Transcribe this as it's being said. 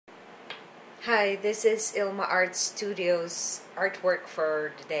Hi, this is Ilma Art Studios artwork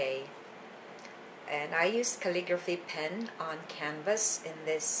for the day, and I used calligraphy pen on canvas in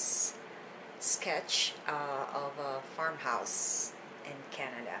this sketch of a farmhouse in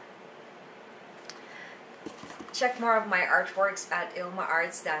Canada. Check more of my artworks at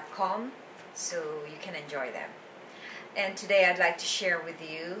ilmaarts.com so you can enjoy them. And today I'd like to share with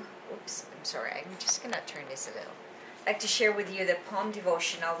you, I'm just gonna turn this a little. I'd like to share with you the poem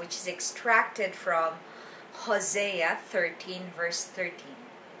devotional, which is extracted from Hosea 13 verse 13.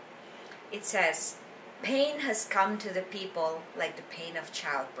 It says, "Pain has come to the people like the pain of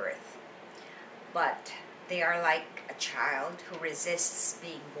childbirth, but they are like a child who resists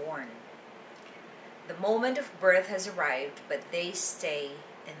being born. The moment of birth has arrived, but they stay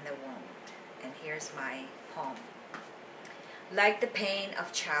in the womb." And here's my poem. Like the pain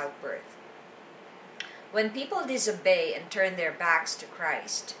of childbirth. When people disobey and turn their backs to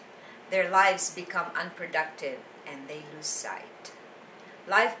Christ, their lives become unproductive and they lose sight.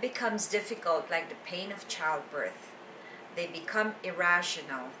 Life becomes difficult like the pain of childbirth. They become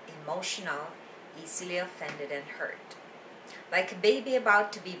irrational, emotional, easily offended and hurt. Like a baby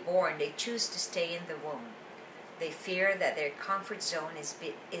about to be born, they choose to stay in the womb. They fear that their comfort zone is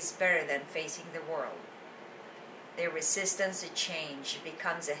better than facing the world. Their resistance to change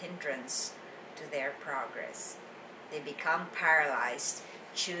becomes a hindrance to their progress. They become paralyzed,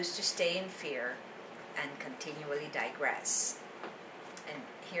 choose to stay in fear, and continually digress. And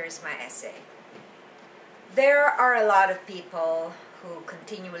here's my essay. There are a lot of people who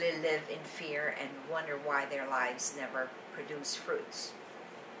continually live in fear and wonder why their lives never produce fruits.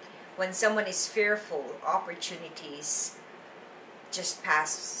 When someone is fearful, opportunities just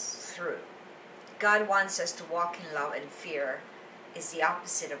pass through. God wants us to walk in love, and fear is the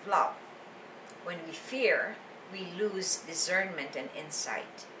opposite of love. When we fear, we lose discernment and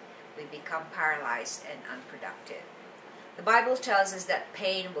insight. We become paralyzed and unproductive. The Bible tells us that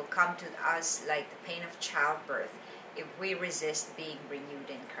pain will come to us like the pain of childbirth if we resist being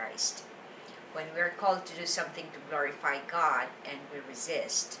renewed in Christ. When we are called to do something to glorify God and we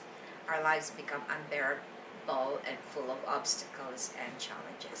resist, our lives become unbearable and full of obstacles and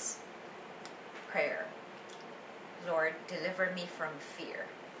challenges. Prayer. Lord, deliver me from fear.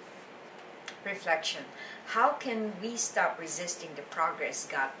 Reflection. How can we stop resisting the progress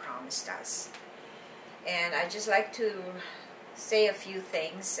God promised us? And I'd just like to say a few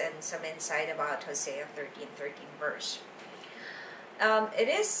things and some insight about Hosea 13 verse.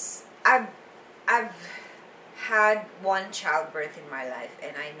 I've had one childbirth in my life,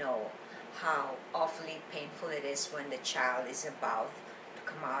 and I know how awfully painful it is when the child is about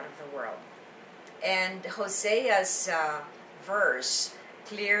to come out of the world. And Hosea's verse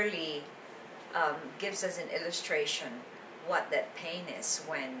clearly gives us an illustration what that pain is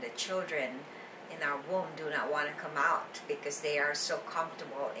when the children in our womb do not want to come out because they are so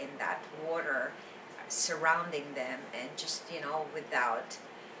comfortable in that water surrounding them and just, without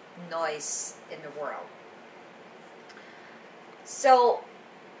noise in the world. So,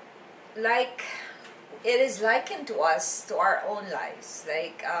 like, it is likened to us, to our own lives.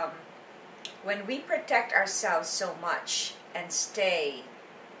 Like, when we protect ourselves so much and stay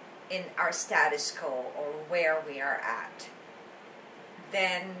in our status quo or where we are at,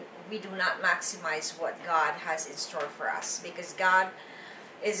 then we do not maximize what God has in store for us, because God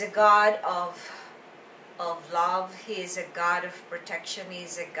is a God of love. He is a God of protection. He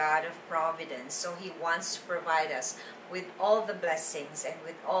is a God of providence. So He wants to provide us with all the blessings and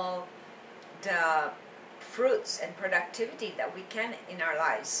with all the fruits and productivity that we can in our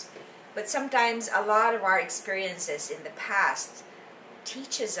lives. But sometimes a lot of our experiences in the past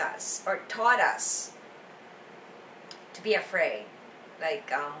teaches us or taught us to be afraid. Like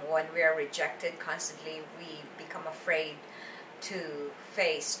when we are rejected constantly, we become afraid to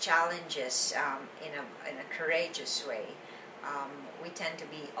face challenges in a courageous way. We tend to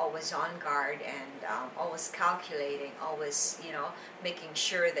be always on guard and always calculating, always, making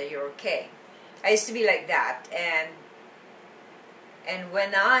sure that you're okay. I used to be like that, and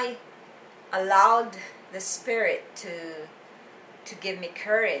when I allowed the Spirit to give me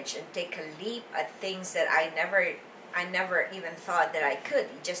courage and take a leap at things that I never even thought that I could.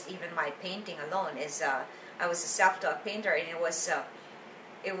 Just even my painting alone is I was a self-taught painter, and it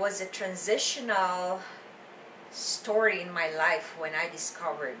was a transitional story in my life when I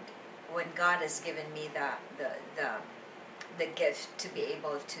discovered when God has given me the gift to be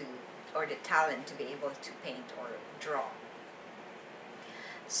able to, or the talent to be able to paint or draw.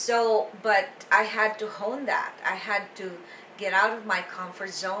 So, but I had to hone that. I had to get out of my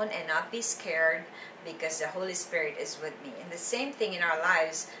comfort zone and not be scared, because the Holy Spirit is with me. And the same thing in our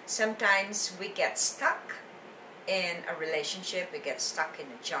lives. Sometimes we get stuck in a relationship, we get stuck in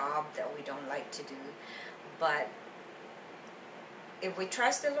a job that we don't like to do. But if we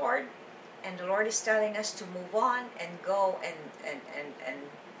trust the Lord, and the Lord is telling us to move on and go and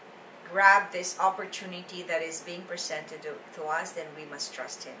grab this opportunity that is being presented to us, then we must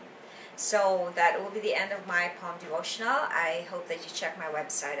trust Him. So that will be the end of my poem devotional. I hope that you check my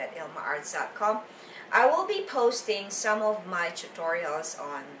website at ilmaarts.com. I will be posting some of my tutorials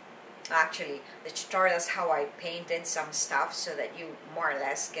on, actually, the tutorials how I painted some stuff, so that you more or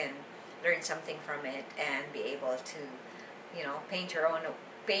less can learn something from it and be able to, you know, paint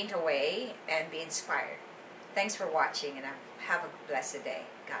away and be inspired. Thanks for watching, and have a blessed day.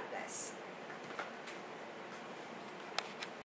 God bless.